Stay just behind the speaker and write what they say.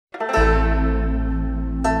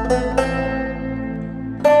So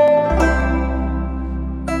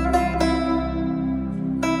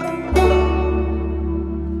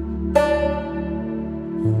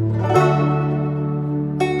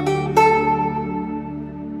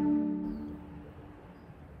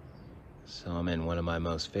I'm in one of my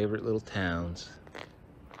most favorite little towns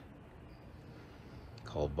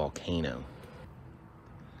called Volcano.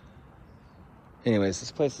 Anyways,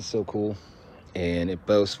 this place is so cool, and it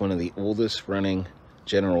boasts one of the oldest running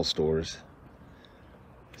general stores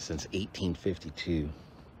since 1852.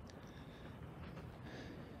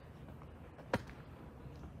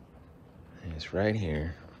 And it's right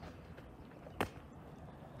here.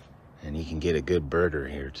 And you can get a good burger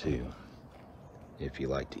here too, if you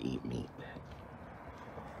like to eat meat.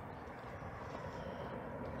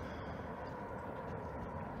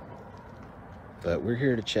 But we're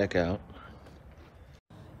here to check out.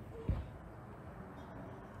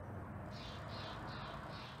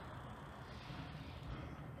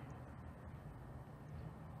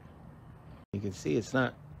 You can see it's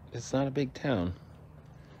not a big town.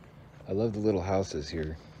 I love the little houses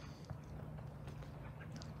here.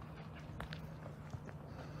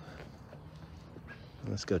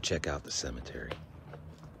 Let's go check out the cemetery.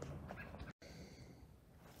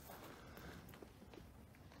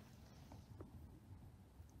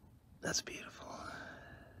 That's beautiful.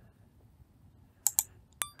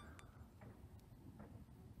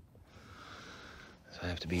 So I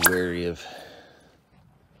have to be wary of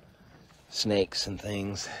snakes and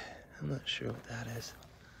things. I'm not sure what that is.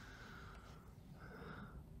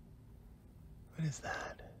 What is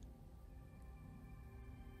that?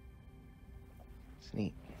 It's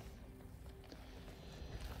neat.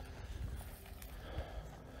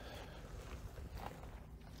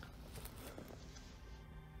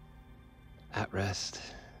 At rest,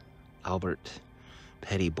 Albert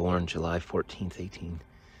Petty, born July 14th,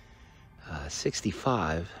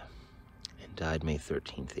 1865, and died May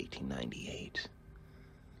 13th, 1898.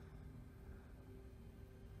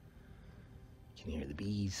 You can hear the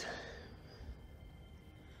bees.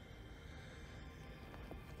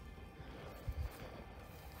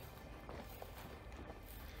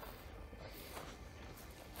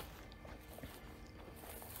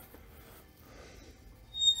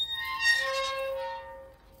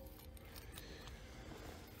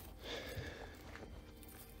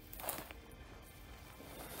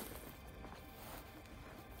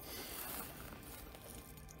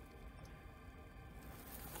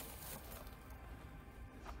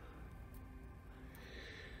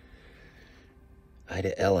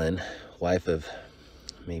 Ida Ellen, wife of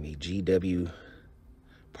maybe G.W.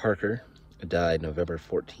 Parker, died November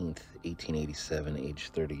 14th, 1887,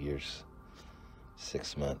 aged 30 years,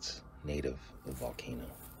 6 months, native of Volcano.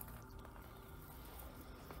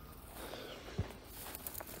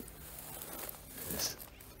 This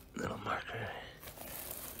little marker,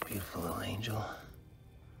 beautiful little angel.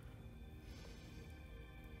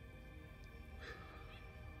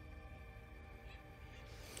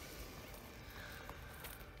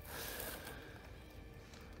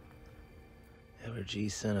 Edward G.,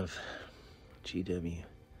 son of G.W.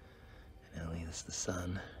 and Ellie, that's the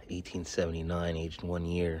son, 1879, aged 1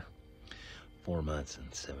 year, 4 months,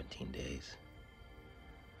 and 17 days.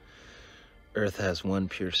 Earth has one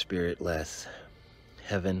pure spirit less.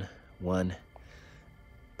 Heaven, one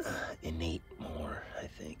innate more, I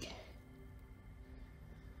think.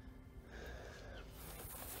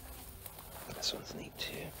 This one's neat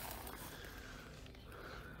too.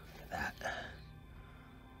 Look at that.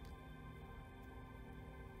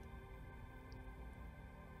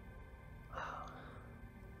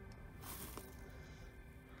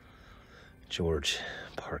 George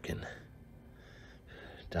Parkin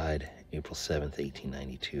died April 7th,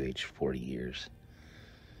 1892, aged 40 years.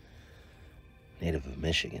 Native of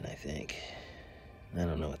Michigan, I think. I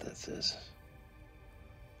don't know what that says.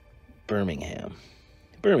 Birmingham,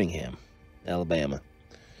 Alabama.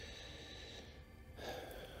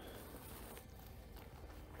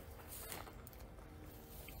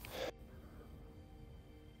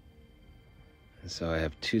 And so I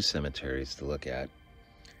have 2 cemeteries to look at.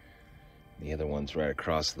 The other one's right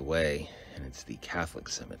across the way, and it's the Catholic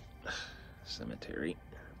cemetery.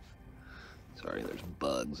 Sorry, there's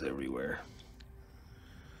bugs everywhere.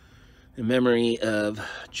 In memory of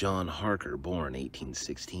John Harker, born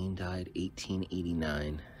 1816, died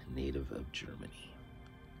 1889, native of Germany.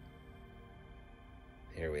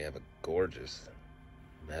 Here we have a gorgeous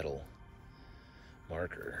metal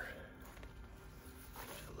marker, which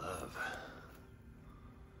I love.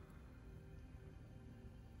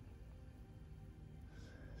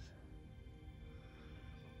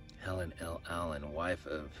 Helen L. Allen, wife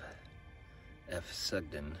of F.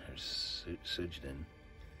 Sugden, or Sugden.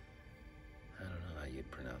 I don't know how you'd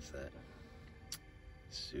pronounce that.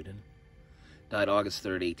 Sudden. Died August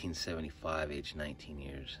 3rd, 1875, aged 19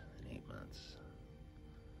 years and 8 months.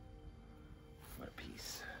 What a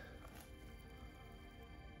piece.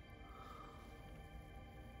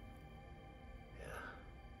 Yeah.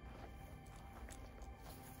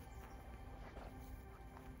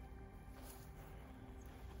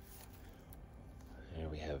 Here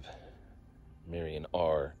we have Marion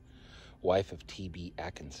R., wife of T.B.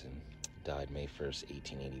 Atkinson. Died May 1st,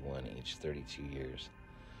 1881, aged 32 years,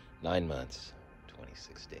 9 months,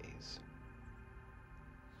 26 days.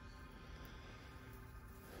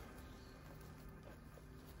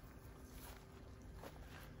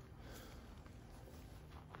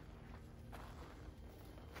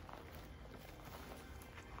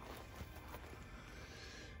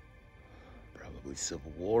 Probably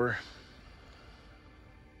Civil War.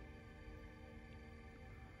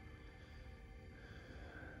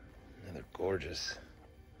 Another gorgeous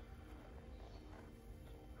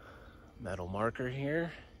metal marker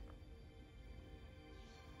here.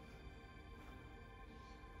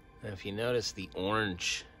 And if you notice the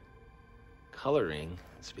orange coloring,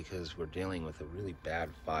 it's because we're dealing with a really bad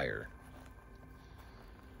fire.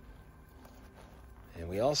 And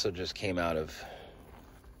we also just came out of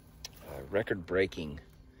record-breaking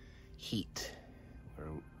heat where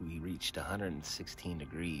we reached 116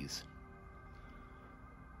 degrees.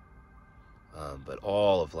 But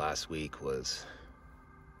all of last week was,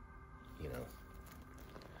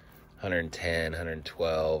 110,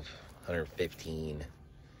 112, 115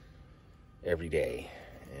 every day.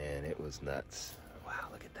 And it was nuts. Wow,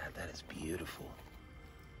 look at that. That is beautiful.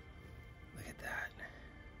 Look at that.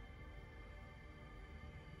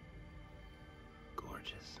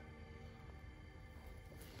 Gorgeous.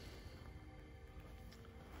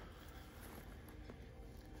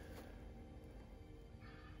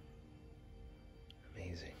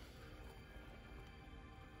 Amazing.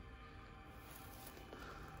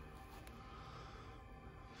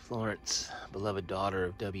 Florence, beloved daughter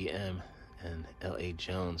of W.M. and L.A.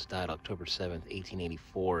 Jones, died October 7th,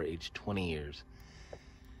 1884, aged 20 years,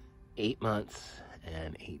 8 months,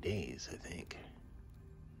 and 8 days, I think.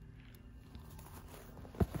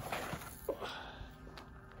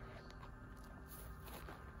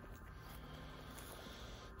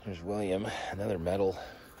 Here's William, another metal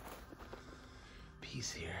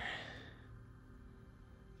piece here.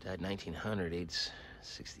 Died 1900, age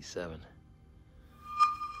 67.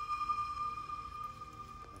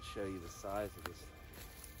 I'll show you the size of this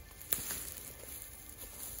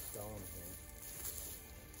stone here.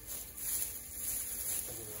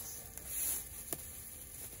 Look at this.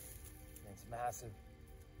 And it's massive.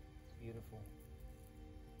 It's beautiful.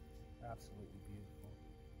 Absolutely beautiful.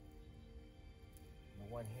 And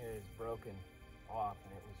the one here is broken off,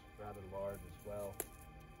 and it was rather large as well.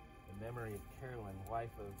 In memory of Carolyn,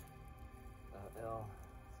 wife of L.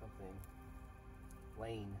 something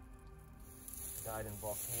Lane, died in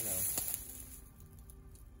Volcano,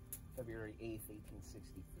 February 8th,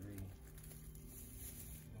 1863.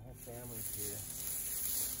 The whole family's here.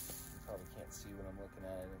 You probably can't see what I'm looking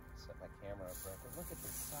at. I didn't set my camera up right, but look at the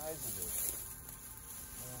size of this.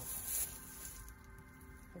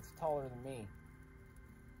 It's taller than me.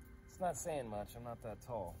 It's not saying much, I'm not that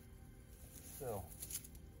tall. Still,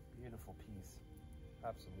 beautiful piece.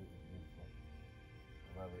 Absolutely beautiful.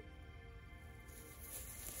 I love it.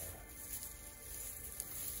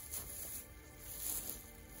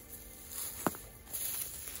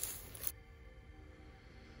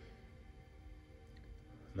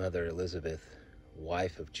 Mother Elizabeth,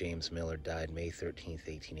 wife of James Miller, died May 13th,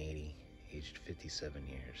 1880, aged 57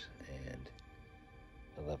 years and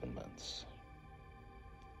 11 months.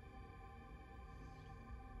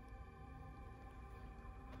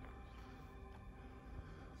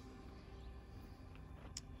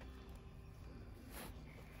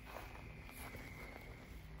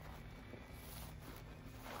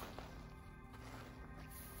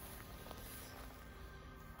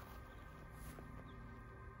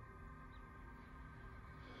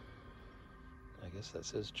 I guess that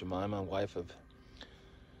says Jemima, wife of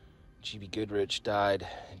G.B. Goodrich, died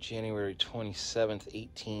January 27th,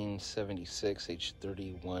 1876, aged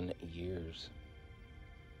 31 years.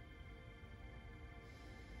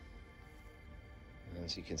 And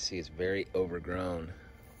as you can see, it's very overgrown.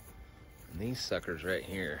 And these suckers right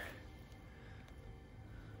here,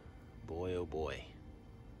 boy oh boy,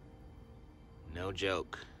 no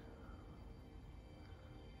joke.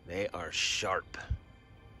 They are sharp.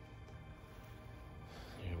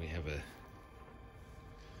 Here we have a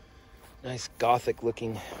Nice gothic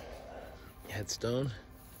looking headstone.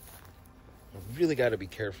 You really got to be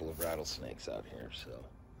careful of rattlesnakes out here. So,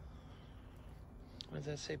 what does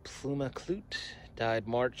that say? Pluma Clute died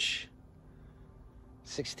March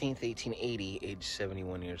 16th, 1880, age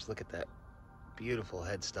 71 years. Look at that beautiful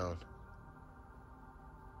headstone.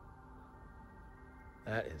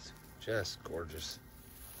 That is just gorgeous.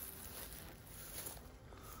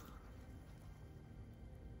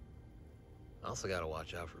 Also got to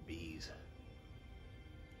watch out for bees.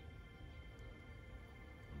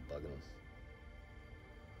 I'm bugging them.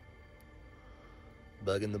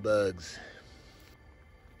 Bugging the bugs.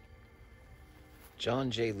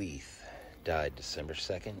 John J. Leith died December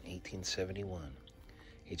 2nd, 1871.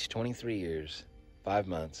 Age 23 years, 5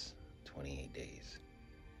 months, 28 days.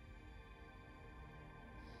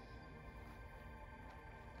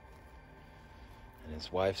 And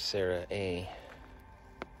his wife, Sarah A.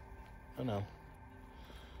 Oh no.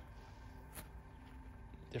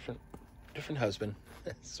 Different husband.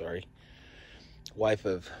 Sorry. Wife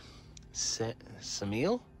of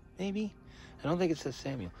Samuel, maybe? I don't think it says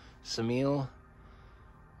Samuel. Samuel,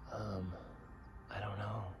 I don't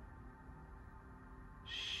know.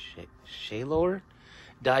 Shaylor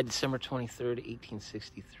died December 23rd,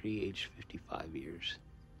 1863, age 55 years.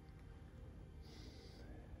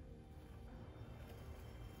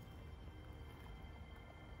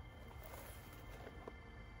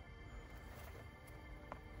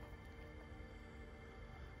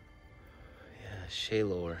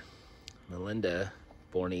 Shaylor. Melinda,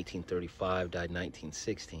 born 1835, died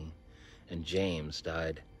 1916. And James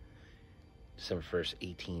died December 1st,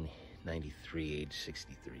 1893, age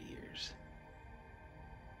 63 years.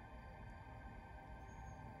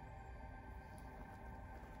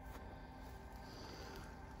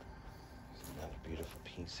 There's another beautiful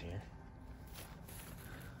piece here.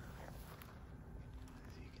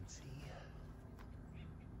 As you can see.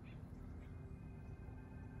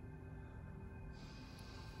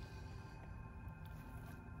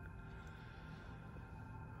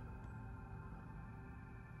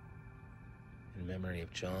 In memory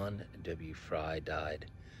of John W. Fry, died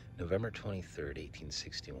November 23rd,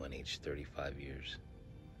 1861, aged 35 years.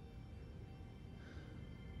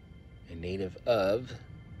 A native of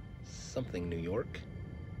something, New York.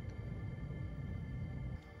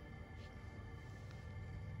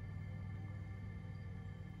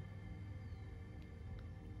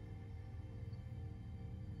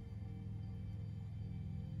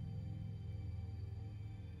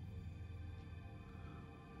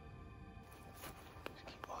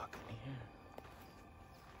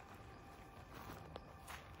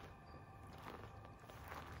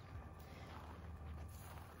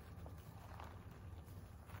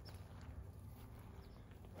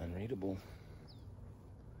 Unreadable.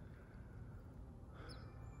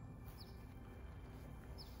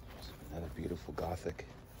 Another beautiful Gothic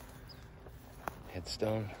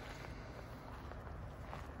headstone.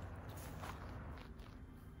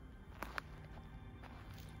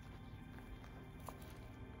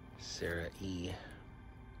 Sarah E.,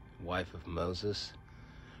 wife of Moses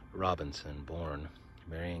Robinson, born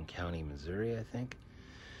Marion County, Missouri, I think.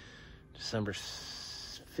 December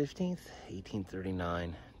 15th,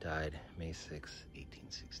 1839, died May 6th,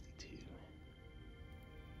 1862.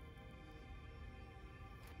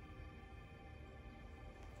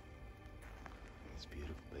 These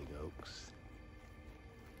beautiful big oaks.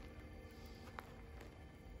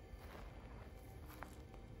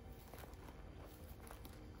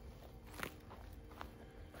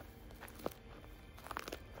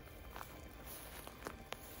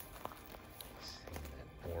 Seeing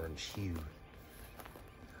that orange hue.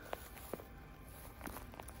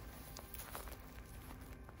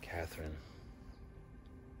 Catherine.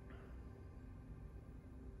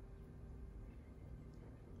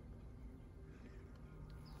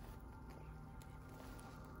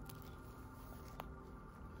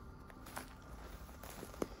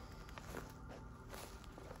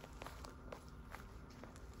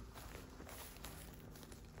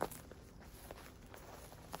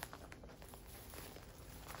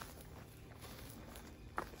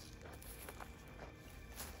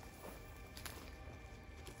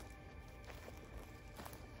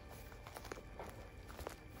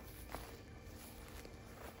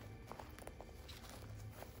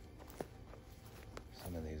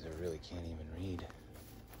 Some of these I really can't even read.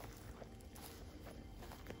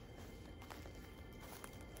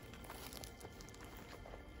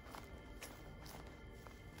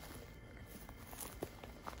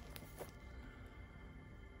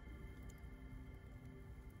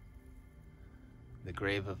 The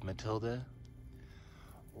grave of Matilda,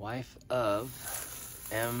 wife of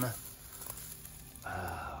M.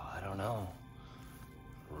 I don't know.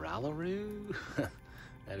 Rallaroo?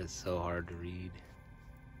 That is so hard to read.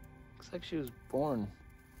 Looks like she was born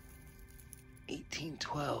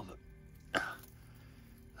 1812.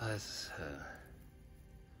 I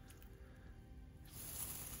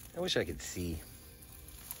wish I could see.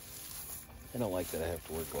 I don't like that I have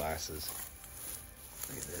to wear glasses.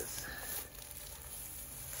 Look at this.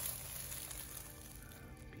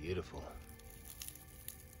 Beautiful.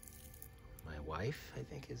 My wife, I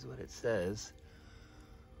think is what it says.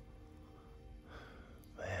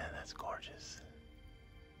 Man, that's gorgeous.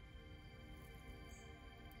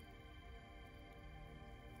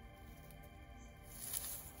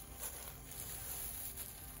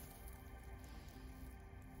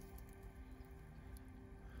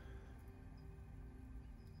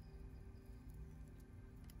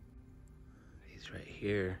 These right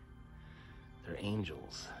here, they're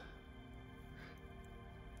angels.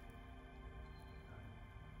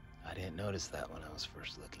 I didn't notice that when I was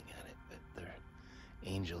first looking at it, but they're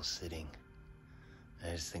angels sitting.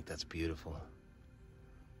 I just think that's beautiful.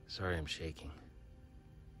 Sorry I'm shaking.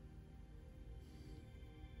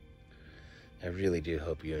 I really do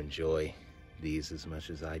hope you enjoy these as much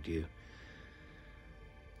as I do.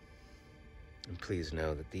 And please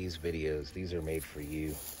know that these videos, these are made for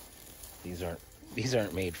you. These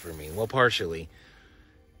aren't made for me. Well, partially,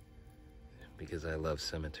 because I love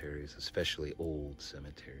cemeteries, especially old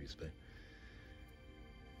cemeteries, but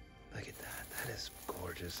look at that. That is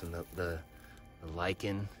gorgeous. And the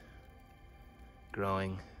lichen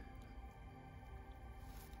growing.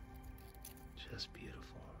 Just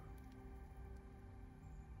beautiful.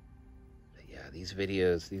 But yeah, these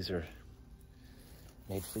videos, these are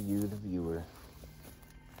made for you, the viewer.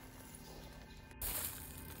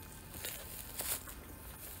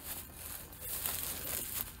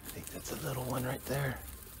 I think that's a little one right there.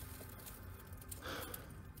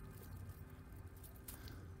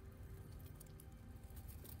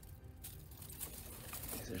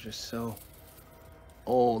 These are just so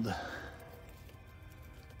old.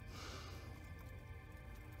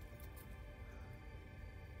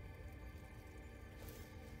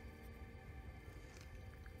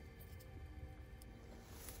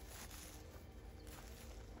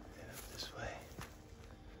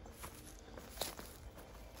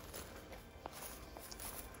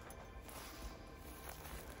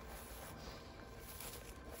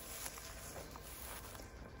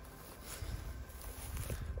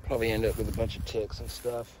 Probably end up with a bunch of ticks and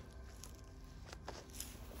stuff.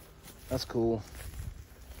 That's cool.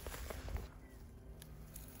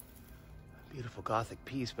 Beautiful Gothic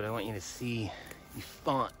piece, but I want you to see the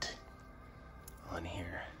font on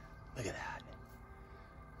here. Look at that.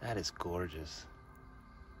 That is gorgeous.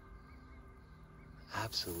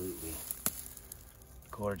 Absolutely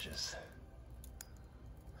gorgeous.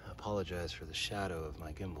 I apologize for the shadow of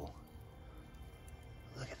my gimbal.